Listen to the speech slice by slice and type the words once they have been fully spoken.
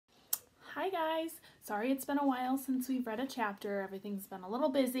Hi guys! Sorry it's been a while since we've read a chapter. Everything's been a little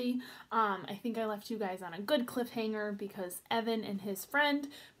busy. I think I left you guys on a good cliffhanger because Evan and his friend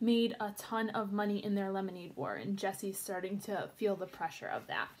made a ton of money in their lemonade war, and Jesse's starting to feel the pressure of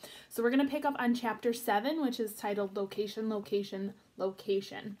that. So we're going to pick up on chapter 7, which is titled Location, Location,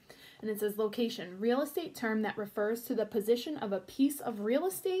 Location. And it says location, real estate term that refers to the position of a piece of real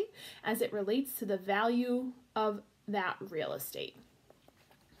estate as it relates to the value of that real estate.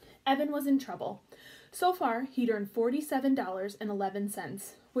 Evan was in trouble. So far, he'd earned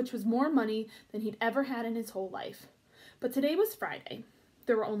 $47.11, which was more money than he'd ever had in his whole life. But today was Friday.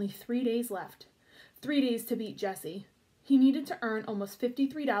 There were only 3 days left. 3 days to beat Jesse. He needed to earn almost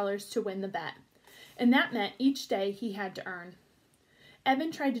 $53 to win the bet. And that meant each day he had to earn.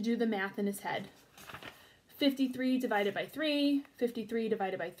 Evan tried to do the math in his head. 53 divided by 3, 53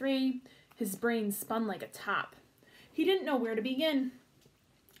 divided by 3. His brain spun like a top. He didn't know where to begin.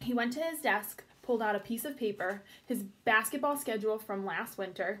 He went to his desk, pulled out a piece of paper, his basketball schedule from last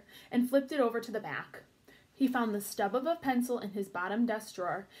winter, and flipped it over to the back. He found the stub of a pencil in his bottom desk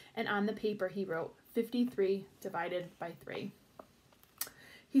drawer, and on the paper he wrote 53 divided by 3.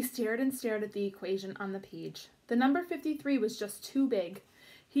 He stared and stared at the equation on the page. The number 53 was just too big.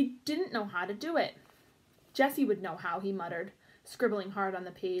 He didn't know how to do it. Jesse would know how, he muttered, scribbling hard on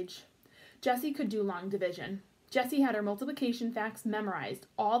the page. Jesse could do long division. Jessie had her multiplication facts memorized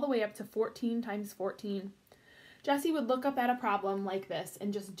all the way up to 14 times 14. Jessie would look up at a problem like this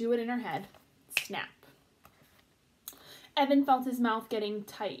and just do it in her head. Snap. Evan felt his mouth getting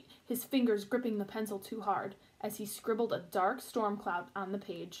tight, his fingers gripping the pencil too hard, as he scribbled a dark storm cloud on the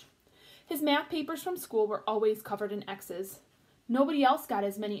page. His math papers from school were always covered in X's. Nobody else got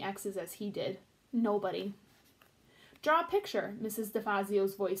as many X's as he did. Nobody. Draw a picture, Mrs.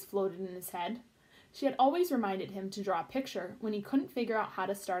 DeFazio's voice floated in his head. She had always reminded him to draw a picture when he couldn't figure out how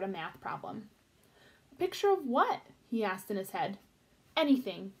to start a math problem. A picture of what? He asked in his head.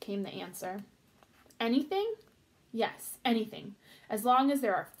 Anything, came the answer. Anything? Yes, anything, as long as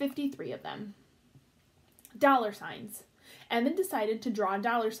there are 53 of them. Dollar signs. Evan decided to draw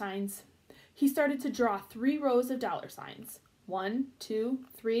dollar signs. He started to draw 3 rows of dollar signs. 1, 2,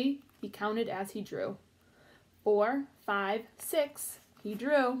 3, he counted as he drew. 4, 5, 6, he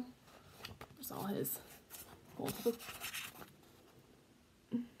drew. There's all his old.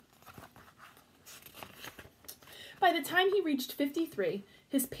 By the time he reached 53,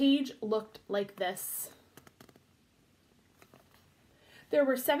 his page looked like this. There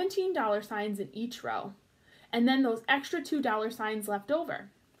were 17 dollar signs in each row, and then those extra $2 signs left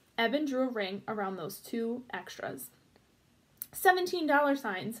over. Evan drew a ring around those 2 extras. 17 dollar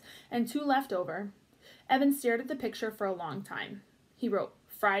signs and 2 left over. Evan stared at the picture for a long time. He wrote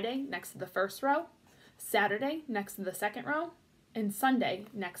Friday next to the first row, Saturday next to the second row, and Sunday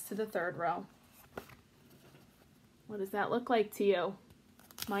next to the third row. What does that look like to you?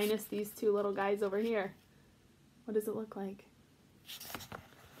 Minus these 2 little guys over here. What does it look like?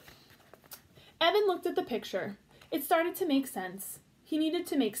 Evan looked at the picture. It started to make sense. He needed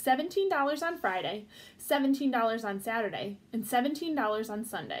to make $17 on Friday, $17 on Saturday, and $17 on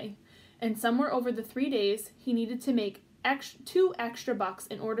Sunday. And somewhere over the 3 days, he needed to make 2 extra bucks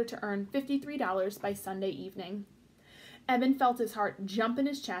in order to earn $53 by Sunday evening. Evan felt his heart jump in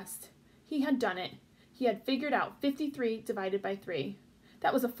his chest. He had done it. He had figured out 53 divided by 3.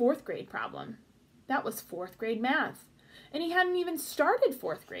 That was a 4th grade problem. That was 4th grade math. And he hadn't even started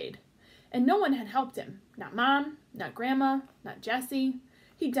 4th grade. And no one had helped him. Not Mom, not Grandma, not Jesse.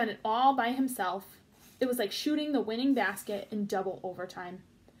 He'd done it all by himself. It was like shooting the winning basket in double overtime.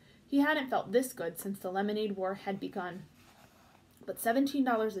 He hadn't felt this good since the lemonade war had begun. But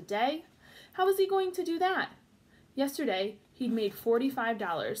 $17 a day? How was he going to do that? Yesterday, he'd made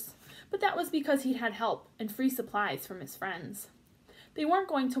 $45, but that was because he'd had help and free supplies from his friends. They weren't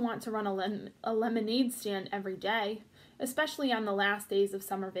going to want to run a lemonade stand every day, especially on the last days of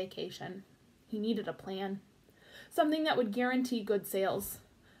summer vacation. He needed a plan. Something that would guarantee good sales.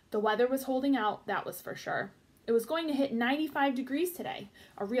 The weather was holding out, that was for sure. It was going to hit 95 degrees today,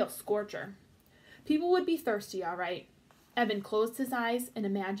 a real scorcher. People would be thirsty, all right. Evan closed his eyes and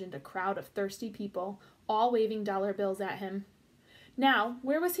imagined a crowd of thirsty people, all waving dollar bills at him. Now,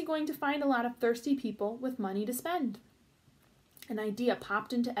 where was he going to find a lot of thirsty people with money to spend? An idea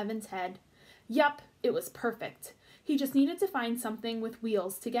popped into Evan's head. Yup, it was perfect. He just needed to find something with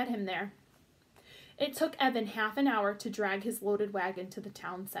wheels to get him there. It took Evan half an hour to drag his loaded wagon to the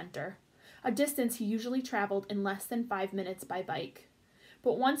town center, a distance he usually traveled in less than 5 minutes by bike.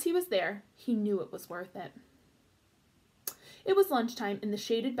 But once he was there, he knew it was worth it. It was lunchtime, and the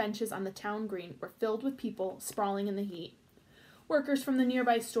shaded benches on the town green were filled with people sprawling in the heat. Workers from the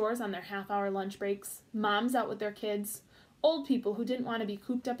nearby stores on their half-hour lunch breaks, moms out with their kids, old people who didn't want to be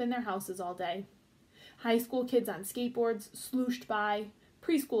cooped up in their houses all day. High school kids on skateboards slooshed by,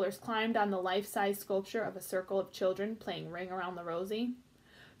 preschoolers climbed on the life-size sculpture of a circle of children playing Ring Around the Rosie.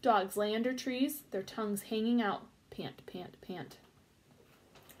 Dogs lay under trees, their tongues hanging out, pant, pant, pant.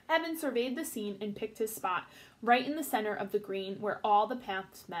 Evan surveyed the scene and picked his spot, right in the center of the green where all the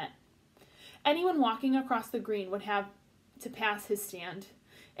paths met. Anyone walking across the green would have to pass his stand,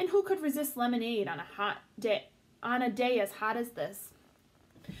 and who could resist lemonade on a day as hot as this?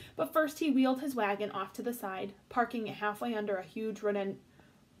 But first he wheeled his wagon off to the side, parking it halfway under a huge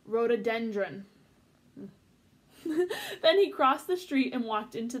rhododendron. Then he crossed the street and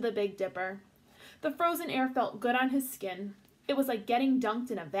walked into the Big Dipper. The frozen air felt good on his skin. It was like getting dunked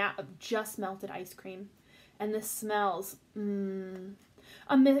in a vat of just melted ice cream. And the smells,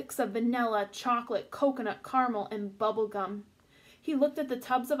 a mix of vanilla, chocolate, coconut, caramel, and bubble gum. He looked at the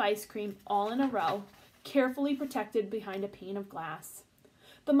tubs of ice cream all in a row, carefully protected behind a pane of glass.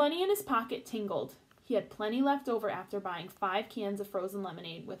 The money in his pocket tingled. He had plenty left over after buying 5 cans of frozen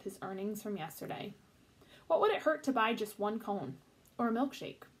lemonade with his earnings from yesterday. What would it hurt to buy just 1 cone? Or a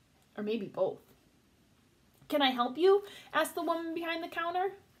milkshake? Or maybe both? "Can I help you?" asked the woman behind the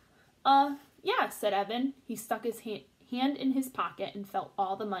counter. Yeah, said Evan. He stuck his hand in his pocket and felt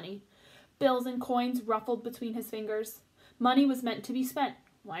all the money. Bills and coins ruffled between his fingers. Money was meant to be spent.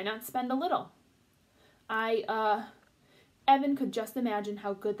 Why not spend a little? Evan could just imagine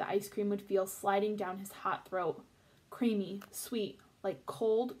how good the ice cream would feel sliding down his hot throat. Creamy, sweet, like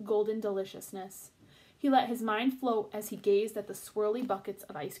cold, golden deliciousness. He let his mind float as he gazed at the swirly buckets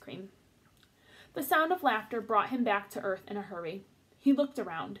of ice cream. The sound of laughter brought him back to earth in a hurry. He looked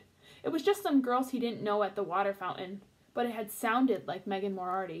around. It was just some girls he didn't know at the water fountain, but it had sounded like Megan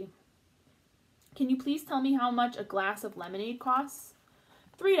Moriarty. "Can you please tell me how much a glass of lemonade costs?"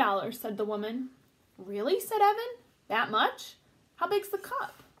 $3, said the woman. "Really?" said Evan. "That much? How big's the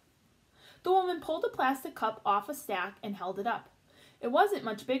cup?" The woman pulled a plastic cup off a stack and held it up. It wasn't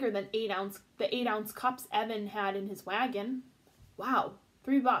much bigger than the 8-ounce cups Evan had in his wagon. "Wow,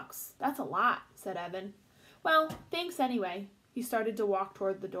 $3. That's a lot," said Evan. "Well, thanks anyway." He started to walk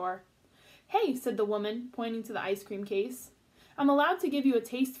toward the door. "Hey," said the woman, pointing to the ice cream case. "I'm allowed to give you a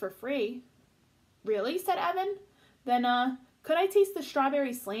taste for free." "Really?" said Evan. "Then, could I taste the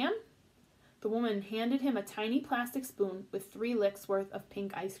strawberry slam?" The woman handed him a tiny plastic spoon with 3 licks worth of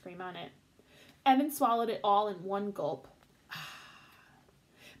pink ice cream on it. Evan swallowed it all in 1 gulp.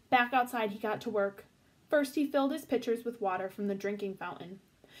 Back outside, he got to work. First, he filled his pitchers with water from the drinking fountain.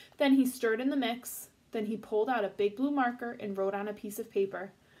 Then he stirred in the mix. Then he pulled out a big blue marker and wrote on a piece of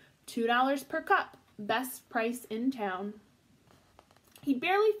paper, $2 per cup, best price in town. He'd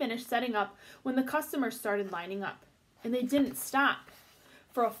barely finished setting up when the customers started lining up, and they didn't stop.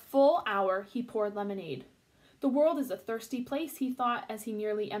 For a full hour, he poured lemonade. The world is a thirsty place, he thought as he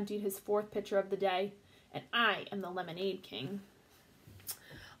nearly emptied his 4th pitcher of the day, and I am the lemonade king.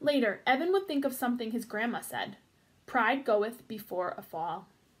 Later, Evan would think of something his grandma said, "Pride goeth before a fall."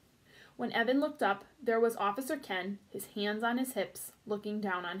 When Evan looked up, there was Officer Ken, his hands on his hips, looking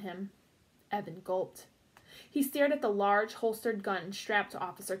down on him. Evan gulped. He stared at the large holstered gun strapped to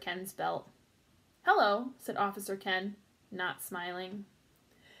Officer Ken's belt. "Hello," said Officer Ken, not smiling.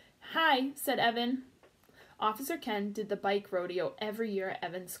 "Hi," said Evan. Officer Ken did the bike rodeo every year at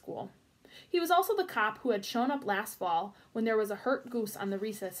Evan's school. He was also the cop who had shown up last fall when there was a hurt goose on the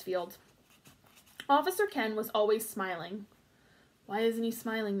recess field. Officer Ken was always smiling. Why isn't he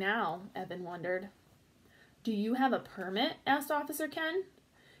smiling now? Evan wondered. "Do you have a permit?" asked Officer Ken.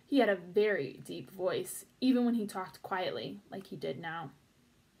 He had a very deep voice, even when he talked quietly, like he did now.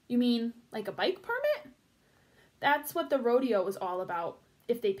 "You mean, like a bike permit?" That's what the rodeo was all about.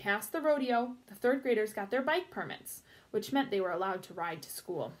 If they passed the rodeo, the 3rd graders got their bike permits, which meant they were allowed to ride to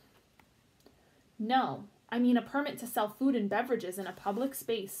school. "No, I mean a permit to sell food and beverages in a public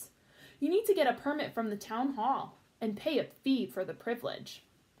space. You need to get a permit from the town hall and pay a fee for the privilege."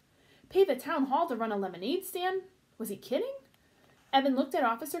 Pay the town hall to run a lemonade stand? Was he kidding? Evan looked at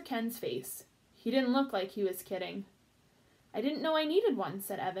Officer Ken's face. He didn't look like he was kidding. "I didn't know I needed one,"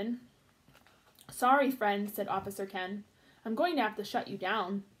 said Evan. "Sorry, friend," said Officer Ken. "I'm going to have to shut you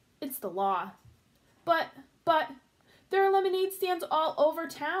down. It's the law." But, there are lemonade stands all over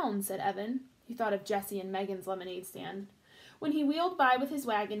town," said Evan. He thought of Jessie and Megan's lemonade stand. When he wheeled by with his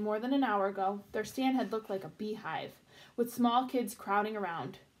wagon more than an hour ago, their stand had looked like a beehive, with small kids crowding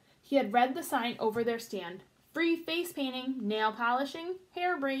around. He had read the sign over their stand. Free face painting, nail polishing,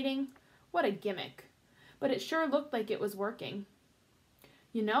 hair braiding. What a gimmick. But it sure looked like it was working.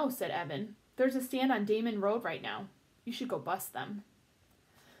 "You know," said Evan, "there's a stand on Damon Road right now. You should go bust them.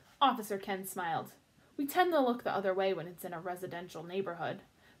 Officer Ken smiled. We tend to look the other way when it's in a residential neighborhood.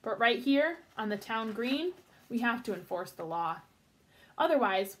 But right here, on the town green, we have to enforce the law.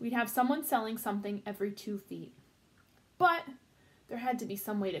 Otherwise, we'd have someone selling something every 2 feet. But there had to be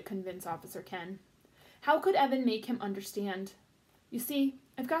some way to convince Officer Ken. How could Evan make him understand? You see,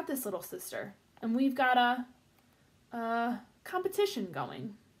 I've got this little sister, and we've got a competition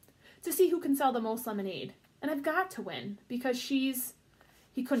going to see who can sell the most lemonade. And I've got to win because she's...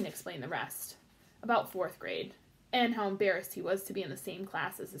 He couldn't explain the rest. About 4th grade, and how embarrassed he was to be in the same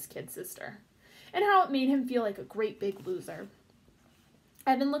class as his kid sister, and how it made him feel like a great big loser.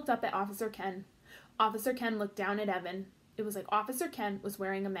 Evan looked up at Officer Ken. Officer Ken looked down at Evan. It was like Officer Ken was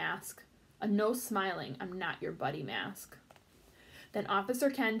wearing a mask, a no smiling, I'm not your buddy mask. Then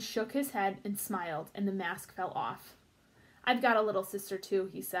Officer Ken shook his head and smiled, and the mask fell off. I've got a little sister too,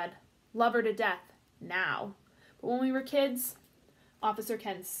 he said. Love her to death, now. But when we were kids... Officer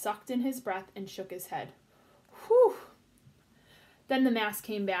Ken sucked in his breath and shook his head. Whew! Then the mask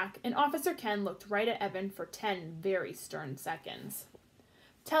came back, and Officer Ken looked right at Evan for 10 very stern seconds.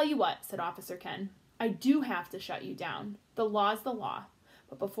 Tell you what, said Officer Ken, I do have to shut you down. The law's the law.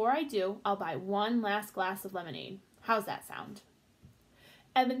 But before I do, I'll buy one last glass of lemonade. How's that sound?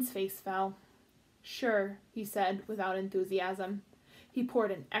 Evan's face fell. Sure, he said without enthusiasm. He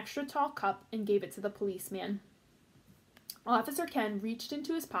poured an extra tall cup and gave it to the policeman. Officer Ken reached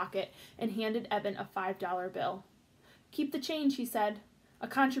into his pocket and handed Evan a $5 bill. Keep the change, he said. A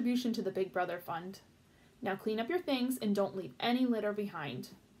contribution to the Big Brother Fund. Now clean up your things and don't leave any litter behind.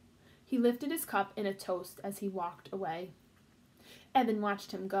 He lifted his cup in a toast as he walked away. Evan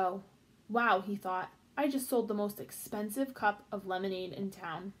watched him go. Wow, he thought. I just sold the most expensive cup of lemonade in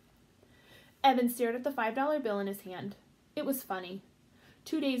town. Evan stared at the $5 bill in his hand. It was funny.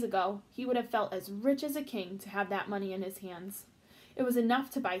 2 days ago, he would have felt as rich as a king to have that money in his hands. It was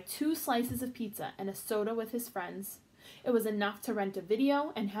enough to buy 2 slices of pizza and a soda with his friends. It was enough to rent a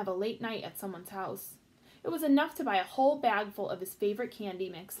video and have a late night at someone's house. It was enough to buy a whole bag full of his favorite candy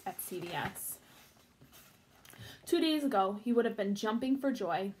mix at CVS. 2 days ago, he would have been jumping for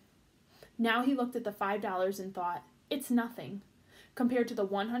joy. Now he looked at the $5 and thought, it's nothing. Compared to the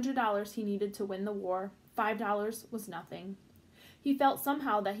 $100 he needed to win the war, $5 was nothing. He felt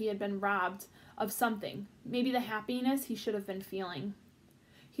somehow that he had been robbed of something, maybe the happiness he should have been feeling.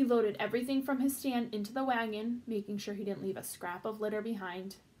 He loaded everything from his stand into the wagon, making sure he didn't leave a scrap of litter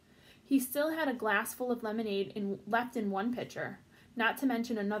behind. He still had a glass full of lemonade left in one pitcher, not to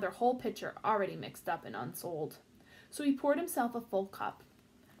mention another whole pitcher already mixed up and unsold. So he poured himself a full cup.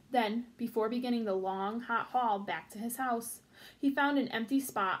 Then, before beginning the long, hot haul back to his house, he found an empty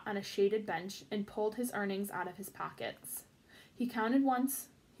spot on a shaded bench and pulled his earnings out of his pockets. He counted once,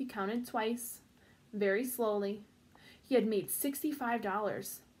 he counted twice, very slowly. He had made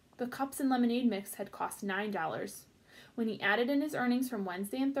 $65. The cups and lemonade mix had cost $9. When he added in his earnings from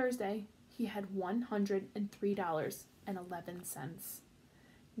Wednesday and Thursday, he had $103.11.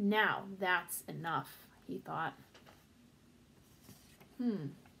 Now that's enough, he thought.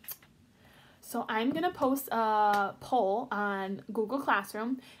 So I'm going to post a poll on Google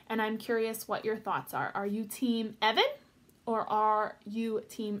Classroom, and I'm curious what your thoughts are. Are you Team Evan? Or are you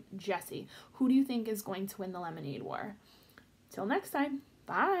Team Jesse? Who do you think is going to win the lemonade war? Till next time,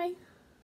 bye.